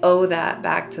 and I owe that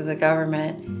back to the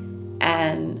government.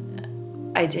 And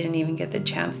I didn't even get the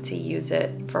chance to use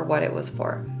it for what it was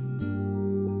for.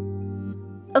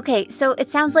 Okay, so it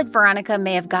sounds like Veronica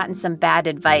may have gotten some bad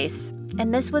advice,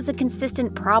 and this was a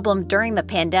consistent problem during the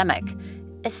pandemic,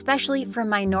 especially for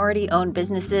minority-owned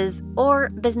businesses or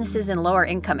businesses in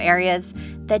lower-income areas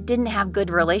that didn't have good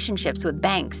relationships with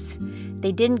banks.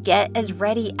 They didn't get as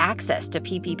ready access to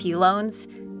PPP loans,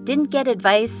 didn't get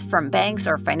advice from banks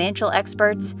or financial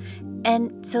experts,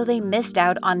 and so they missed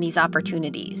out on these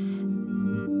opportunities.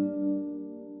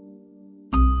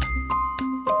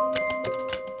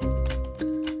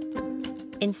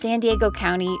 In San Diego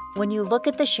County, when you look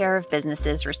at the share of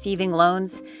businesses receiving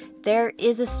loans, there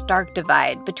is a stark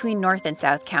divide between North and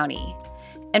South County.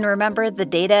 And remember the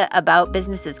data about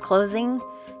businesses closing?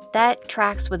 That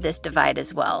tracks with this divide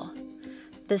as well.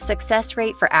 The success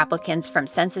rate for applicants from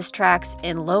census tracts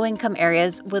in low-income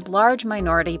areas with large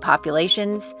minority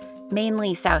populations,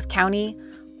 mainly South County,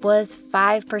 was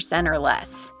 5% or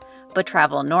less. But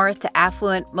travel north to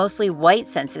affluent, mostly white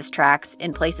census tracts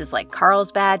in places like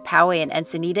Carlsbad, Poway, and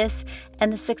Encinitas,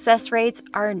 and the success rates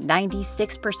are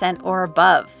 96% or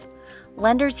above.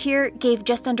 Lenders here gave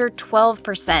just under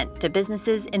 12% to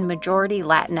businesses in majority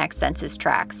Latinx census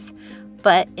tracts.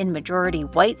 But in majority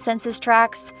white census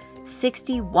tracts,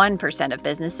 61% of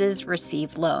businesses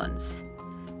received loans.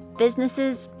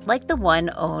 Businesses like the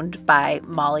one owned by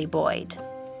Molly Boyd.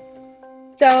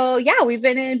 So yeah, we've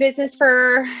been in business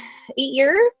for 8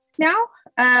 years now,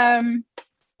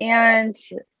 and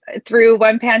through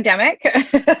one pandemic.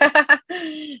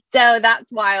 So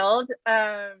that's wild.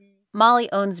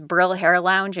 Molly owns Brill Hair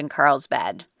Lounge in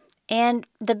Carlsbad. And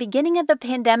the beginning of the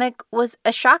pandemic was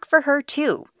a shock for her,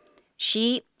 too.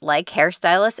 She, like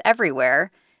hairstylists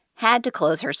everywhere, had to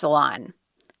close her salon.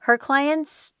 Her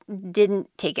clients didn't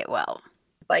take it well.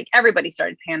 It's like everybody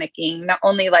started panicking, not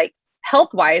only like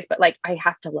health-wise, but like I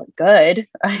have to look good.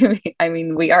 I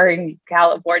mean, we are in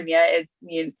California.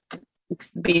 It's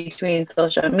between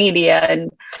social media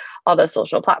and all those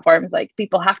social platforms, like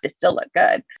people have to still look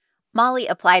good. Molly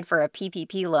applied for a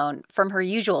PPP loan from her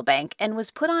usual bank and was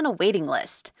put on a waiting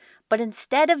list. But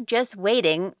instead of just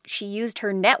waiting, she used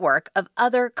her network of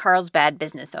other Carlsbad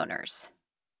business owners.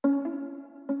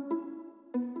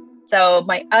 So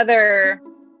my other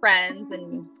friends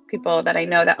and people that I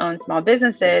know that own small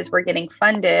businesses were getting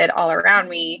funded all around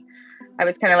me. I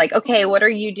was kind of like, okay, what are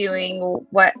you doing?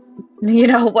 What's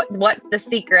the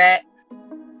secret?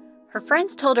 Her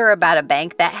friends told her about a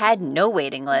bank that had no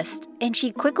waiting list, and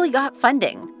she quickly got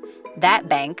funding. That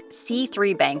bank,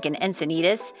 C3 Bank in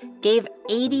Encinitas, gave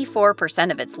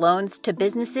 84% of its loans to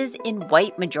businesses in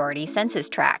white majority census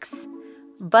tracts.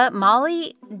 But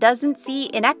Molly doesn't see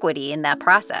inequity in that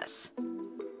process.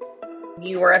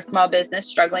 You were a small business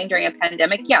struggling during a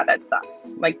pandemic. Yeah, that sucks.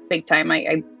 Like big time.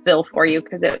 I feel for you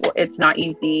because it's not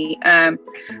easy.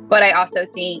 But I also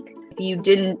think if you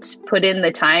didn't put in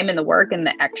the time and the work and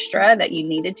the extra that you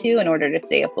needed to in order to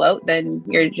stay afloat, then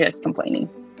you're just complaining.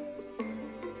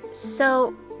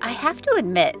 So I have to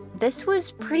admit, this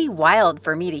was pretty wild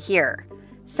for me to hear.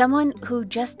 Someone who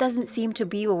just doesn't seem to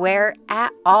be aware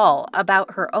at all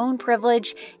about her own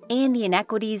privilege and the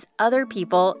inequities other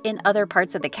people in other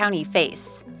parts of the county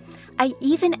face. I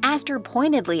even asked her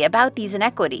pointedly about these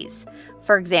inequities.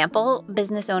 For example,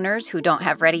 business owners who don't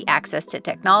have ready access to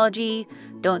technology,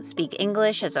 don't speak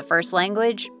English as a first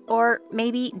language, or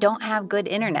maybe don't have good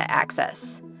internet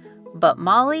access. But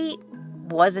Molly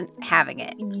wasn't having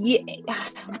it. Yeah.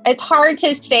 It's hard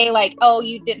to say like, oh,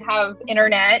 you didn't have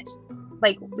internet.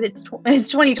 Like it's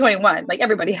 2021, like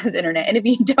everybody has internet. And if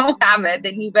you don't have it,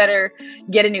 then you better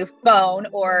get a new phone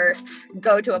or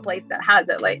go to a place that has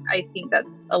it. Like, I think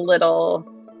that's a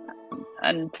little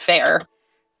unfair.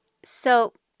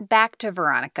 So back to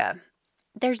Veronica.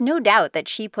 There's no doubt that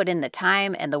she put in the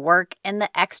time and the work and the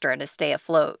extra to stay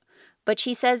afloat. But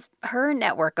she says her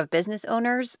network of business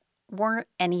owners weren't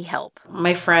any help.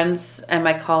 My friends and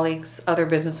my colleagues, other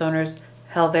business owners,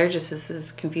 hell, they're just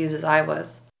as confused as I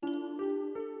was.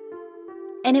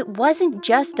 And it wasn't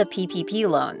just the PPP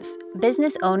loans.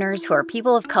 Business owners who are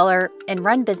people of color and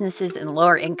run businesses in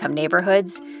lower income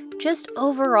neighborhoods just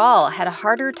overall had a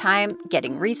harder time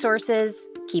getting resources,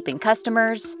 keeping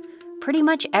customers, pretty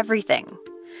much everything.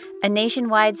 A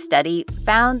nationwide study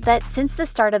found that since the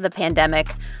start of the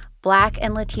pandemic, Black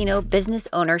and Latino business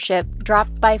ownership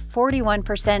dropped by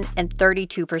 41% and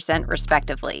 32%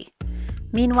 respectively.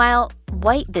 Meanwhile,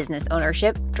 white business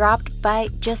ownership dropped by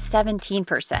just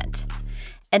 17%.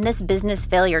 And this business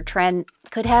failure trend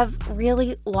could have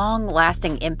really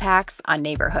long-lasting impacts on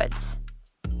neighborhoods.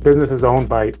 Businesses owned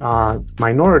by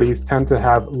minorities tend to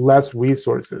have less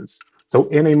resources. So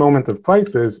in a moment of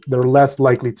crisis, they're less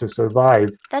likely to survive.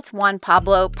 That's Juan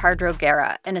Pablo Pardo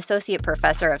Guerra, an associate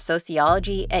professor of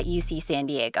sociology at UC San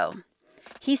Diego.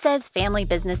 He says family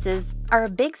businesses are a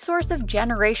big source of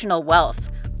generational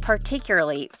wealth,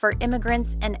 particularly for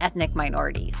immigrants and ethnic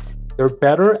minorities. They're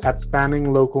better at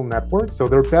spanning local networks, so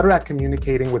they're better at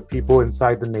communicating with people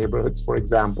inside the neighborhoods, for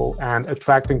example, and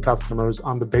attracting customers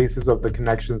on the basis of the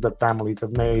connections that families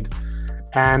have made.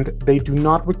 And they do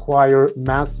not require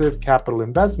massive capital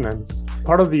investments.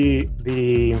 Part of the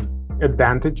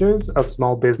advantages of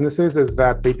small businesses is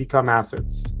that they become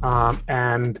assets,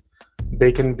 and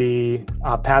they can be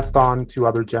passed on to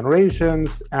other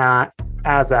generations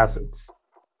as assets.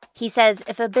 He says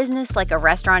if a business like a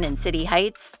restaurant in City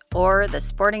Heights, or the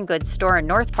sporting goods store in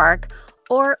North Park,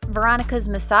 or Veronica's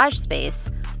massage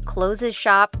space closes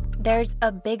shop, there's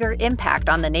a bigger impact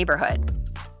on the neighborhood.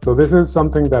 So this is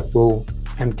something that will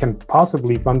and can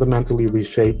possibly fundamentally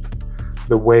reshape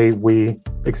the way we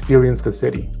experience the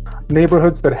city.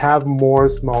 Neighborhoods that have more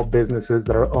small businesses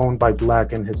that are owned by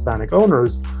Black and Hispanic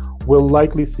owners will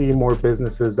likely see more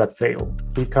businesses that fail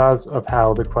because of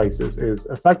how the crisis is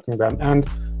affecting them. And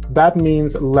that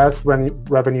means less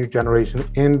revenue generation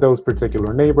in those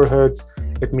particular neighborhoods.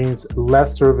 It means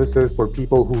less services for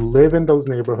people who live in those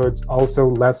neighborhoods, also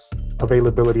less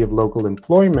availability of local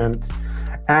employment.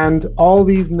 And all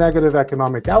these negative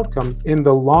economic outcomes in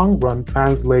the long run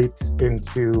translate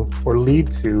into or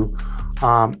lead to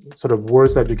sort of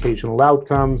worse educational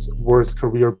outcomes, worse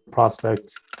career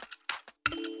prospects.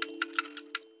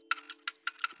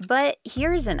 But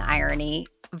here's an irony.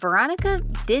 Veronica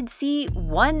did see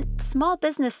one small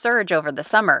business surge over the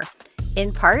summer,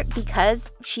 in part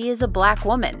because she is a Black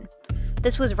woman.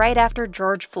 This was right after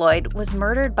George Floyd was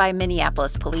murdered by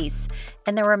Minneapolis police,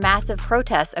 and there were massive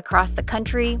protests across the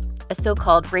country, a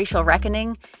so-called racial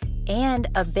reckoning, and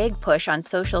a big push on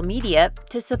social media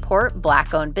to support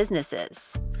Black-owned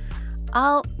businesses.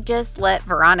 I'll just let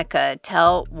Veronica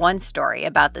tell one story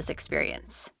about this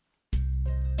experience.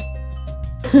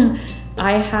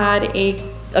 I had a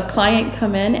client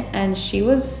come in, and she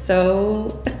was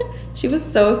so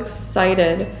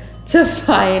excited to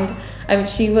find.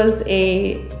 She was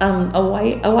a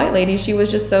white lady. She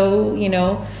was just so,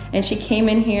 and she came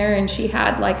in here and she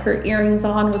had like her earrings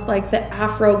on with like the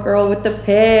Afro girl with the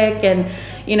pick, and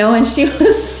and she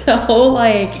was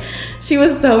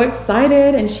so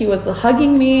excited, and she was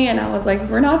hugging me, and I was like,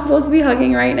 we're not supposed to be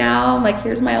hugging right now. I'm like,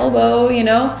 here's my elbow,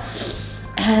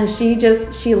 And she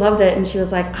loved it, and she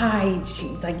was like,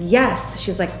 she's like, yes. She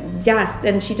was like, yes,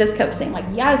 and she just kept saying like,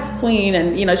 yes, queen,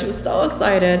 and she was so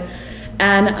excited,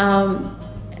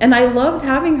 and I loved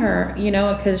having her,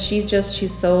 because she's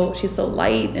so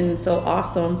light and so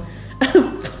awesome.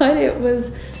 But it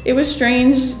was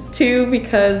strange too,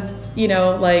 because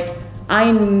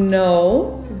I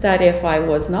know that if I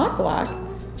was not Black,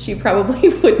 she probably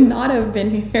would not have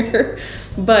been here.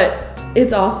 But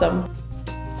it's awesome.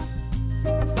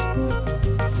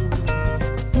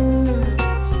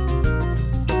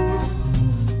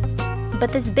 But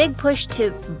this big push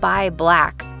to buy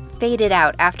Black faded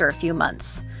out after a few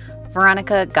months.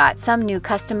 Veronica got some new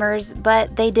customers,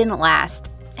 but they didn't last,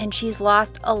 and she's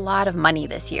lost a lot of money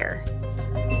this year.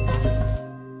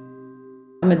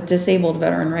 I'm a disabled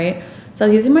veteran, right? So I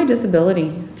was using my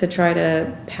disability to try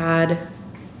to pad,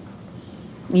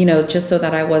 just so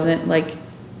that I wasn't like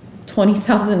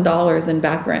 $20,000 in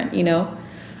back rent,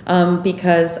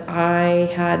 because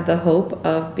I had the hope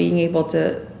of being able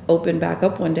to open back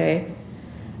up one day.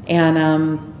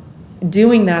 And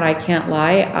doing that, I can't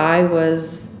lie, I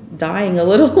was dying a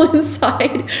little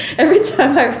inside every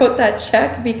time I wrote that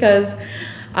check, because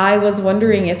I was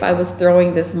wondering if I was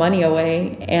throwing this money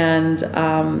away, and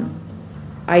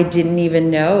I didn't even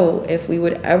know if we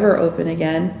would ever open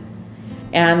again.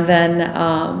 And then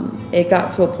it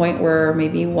got to a point where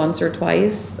maybe once or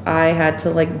twice I had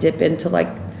to dip into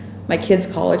my kids'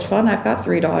 college fund. I've got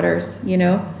 3 daughters,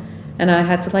 and I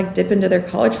had to dip into their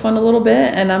college fund a little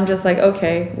bit, and I'm just like,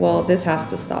 okay, well, this has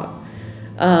to stop,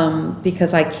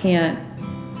 because I can't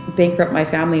bankrupt my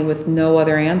family with no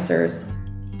other answers.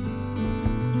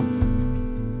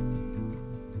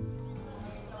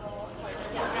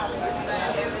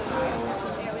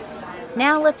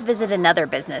 Now let's visit another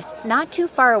business not too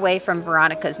far away from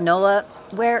Veronica's NOLA,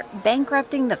 where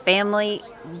bankrupting the family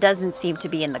doesn't seem to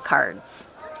be in the cards.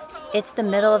 It's the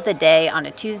middle of the day on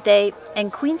a Tuesday,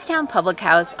 and Queenstown Public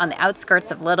House on the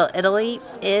outskirts of Little Italy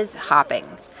is hopping.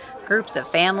 Groups of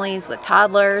families with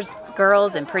toddlers,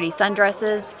 girls in pretty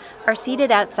sundresses are seated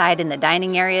outside in the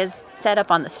dining areas set up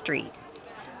on the street.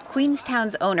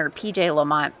 Queenstown's owner, PJ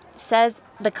Lamont, says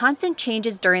the constant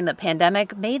changes during the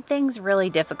pandemic made things really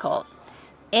difficult.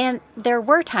 And there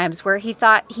were times where he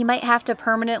thought he might have to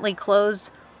permanently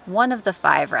close one of the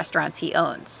 5 restaurants he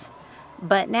owns.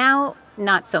 But now,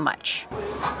 not so much.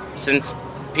 Since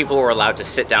people were allowed to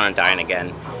sit down and dine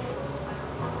again,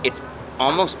 it's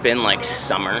almost been like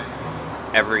summer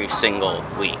every single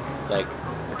week. Like,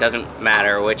 it doesn't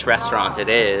matter which restaurant it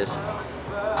is.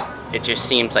 It just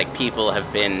seems like people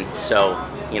have been so,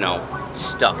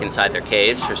 stuck inside their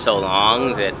caves for so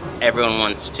long that everyone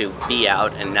wants to be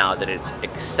out, and now that it's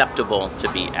acceptable to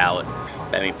be out,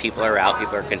 I mean, people are out,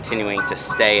 people are continuing to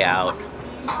stay out,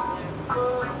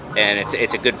 and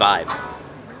it's a good vibe.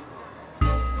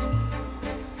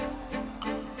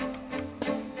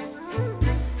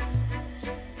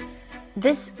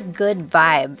 This good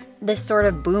vibe, this sort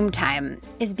of boom time,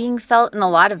 is being felt in a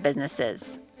lot of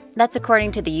businesses. That's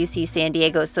according to the UC San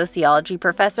Diego sociology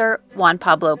professor, Juan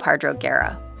Pablo Pardo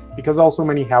Guerra. Because also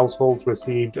many households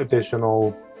received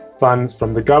additional funds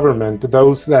from the government,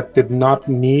 those that did not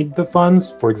need the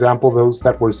funds, for example, those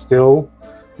that were still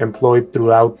employed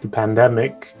throughout the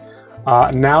pandemic,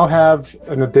 now have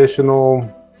an additional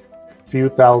few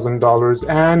 $1,000s.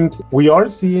 And we are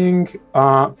seeing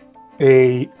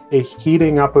a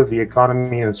heating up of the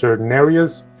economy in certain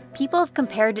areas. People have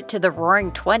compared it to the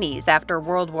Roaring '20s after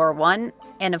World War I,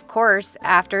 and of course,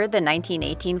 after the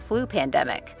 1918 flu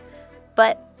pandemic.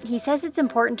 But he says it's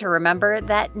important to remember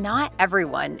that not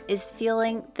everyone is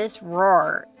feeling this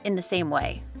roar in the same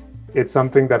way. It's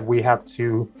something that we have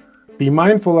to be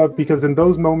mindful of, because in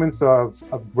those moments of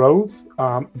growth,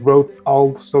 growth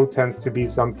also tends to be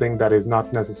something that is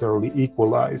not necessarily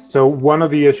equalized. So one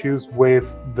of the issues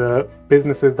with the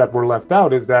businesses that were left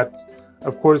out is that,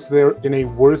 of course, they're in a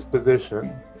worse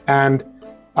position, and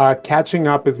catching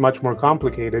up is much more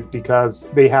complicated because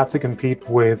they have to compete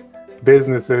with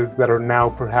businesses that are now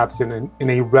perhaps in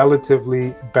a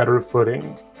relatively better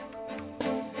footing.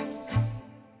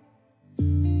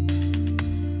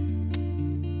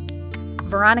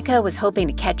 Veronica was hoping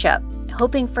to catch up,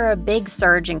 hoping for a big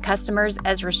surge in customers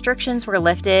as restrictions were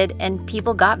lifted and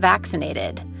people got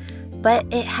vaccinated. But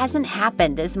it hasn't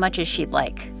happened as much as she'd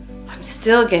like. I'm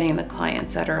still getting the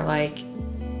clients that are like,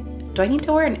 do I need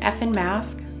to wear an effing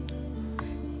mask?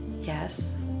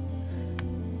 Yes.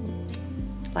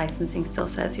 Licensing still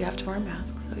says you have to wear a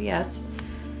mask, so yes.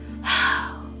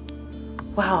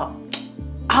 Well,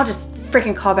 I'll just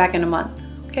freaking call back in a month,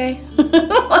 okay?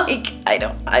 Like, I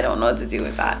don't know what to do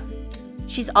with that.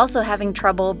 She's also having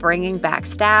trouble bringing back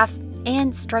staff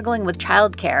and struggling with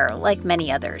childcare, like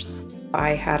many others. I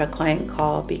had a client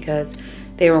call because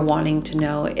they were wanting to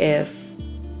know if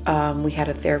we had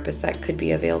a therapist that could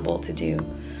be available to do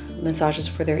massages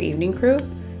for their evening crew.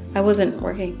 I wasn't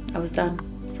working. I was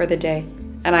done for the day.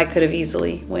 And I could have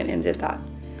easily went and did that.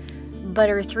 But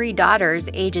her 3 daughters,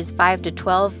 ages 5 to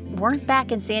 12, weren't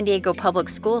back in San Diego public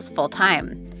schools full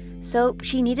time. So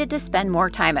she needed to spend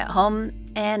more time at home,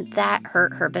 and that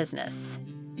hurt her business.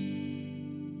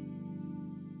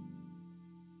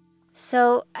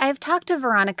 So I've talked to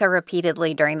Veronica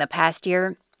repeatedly during the past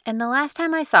year, and the last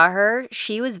time I saw her,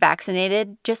 she was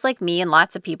vaccinated, just like me and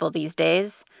lots of people these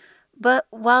days. But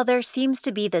while there seems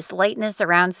to be this lightness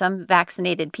around some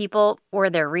vaccinated people,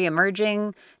 or they're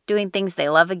reemerging, doing things they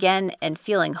love again, and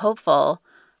feeling hopeful,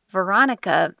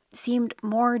 Veronica seemed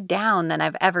more down than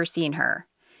I've ever seen her,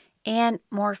 and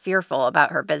more fearful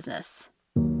about her business.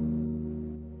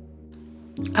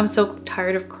 I'm so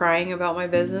tired of crying about my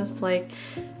business. Like,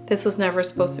 this was never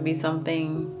supposed to be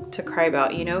something to cry about,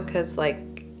 because,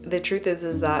 like, the truth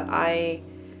is that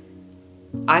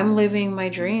I'm living my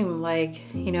dream. Like,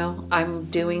 I'm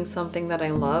doing something that I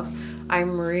love.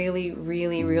 I'm really,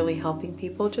 really, really helping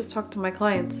people. Just talk to my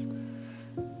clients.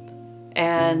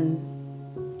 And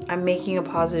I'm making a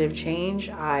positive change.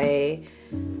 I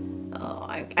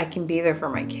can be there for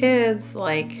my kids.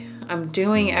 Like, I'm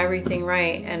doing everything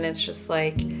right. And it's just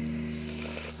like,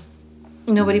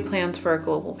 nobody plans for a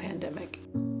global pandemic.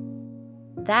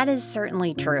 That is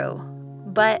certainly true.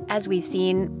 But as we've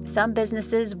seen, some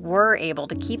businesses were able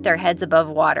to keep their heads above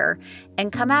water and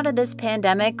come out of this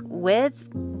pandemic with,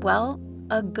 well,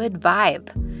 a good vibe,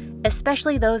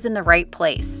 especially those in the right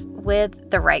place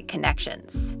with the right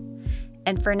connections.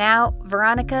 And for now,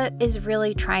 Veronica is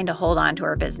really trying to hold on to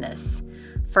her business,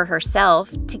 for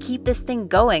herself to keep this thing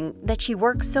going that she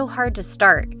worked so hard to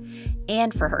start,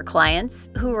 and for her clients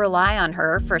who rely on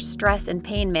her for stress and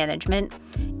pain management,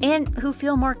 and who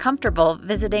feel more comfortable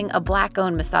visiting a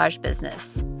Black-owned massage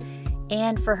business.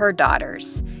 And for her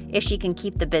daughters. If she can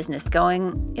keep the business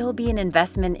going, it will be an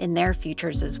investment in their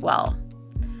futures as well.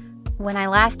 When I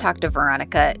last talked to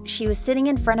Veronica, she was sitting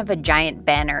in front of a giant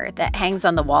banner that hangs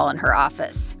on the wall in her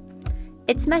office.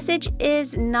 Its message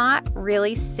is not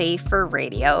really safe for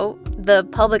radio. The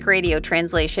public radio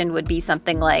translation would be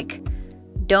something like,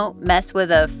 "Don't mess with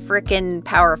a frickin'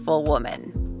 powerful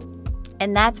woman."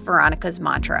 And that's Veronica's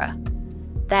mantra,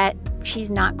 that she's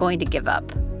not going to give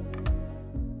up.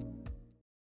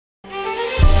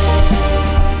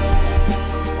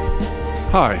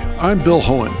 Hi, I'm Bill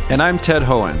Hohen. And I'm Ted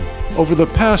Hohen. Over the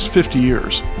past 50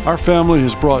 years, our family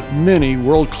has brought many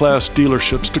world-class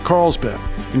dealerships to Carlsbad,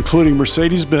 including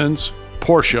Mercedes-Benz,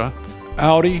 Porsche,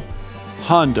 Audi,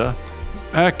 Honda,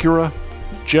 Acura,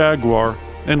 Jaguar,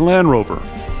 and Land Rover.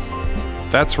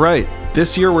 That's right.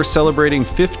 This year we're celebrating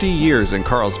 50 years in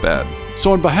Carlsbad.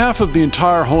 So on behalf of the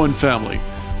entire Hohen family,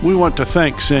 we want to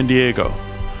thank San Diego.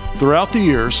 Throughout the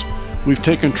years, we've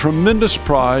taken tremendous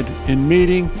pride in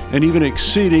meeting and even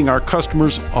exceeding our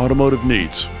customers' automotive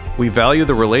needs. We value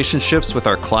the relationships with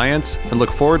our clients and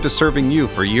look forward to serving you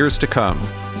for years to come.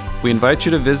 We invite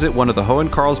you to visit one of the Hohen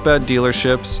Carlsbad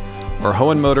dealerships or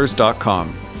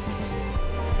hohenmotors.com.